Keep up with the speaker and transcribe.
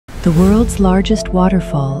The world's largest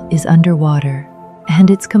waterfall is underwater,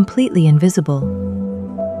 and it's completely invisible.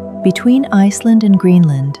 Between Iceland and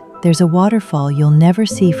Greenland, there's a waterfall you'll never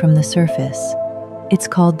see from the surface. It's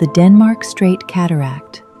called the Denmark Strait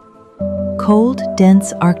cataract. Cold,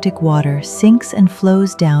 dense Arctic water sinks and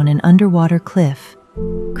flows down an underwater cliff,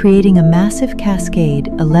 creating a massive cascade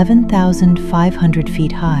 11,500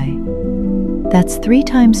 feet high. That's 3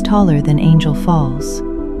 times taller than Angel Falls,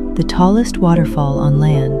 the tallest waterfall on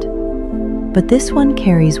land. But this one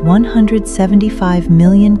carries 175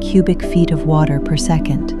 million cubic feet of water per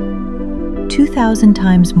second, 2,000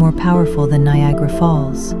 times more powerful than Niagara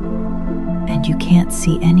Falls. And you can't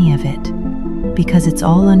see any of it, because it's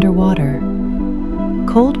all underwater.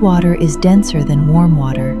 Cold water is denser than warm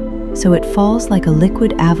water, so it falls like a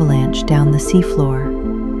liquid avalanche down the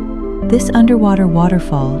seafloor. This underwater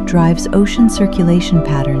waterfall drives ocean circulation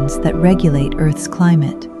patterns that regulate Earth's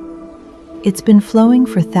climate. It's been flowing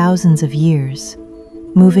for thousands of years,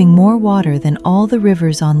 moving more water than all the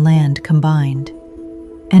rivers on land combined.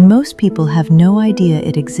 And most people have no idea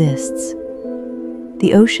it exists.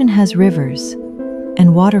 The ocean has rivers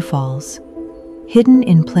and waterfalls hidden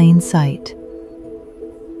in plain sight.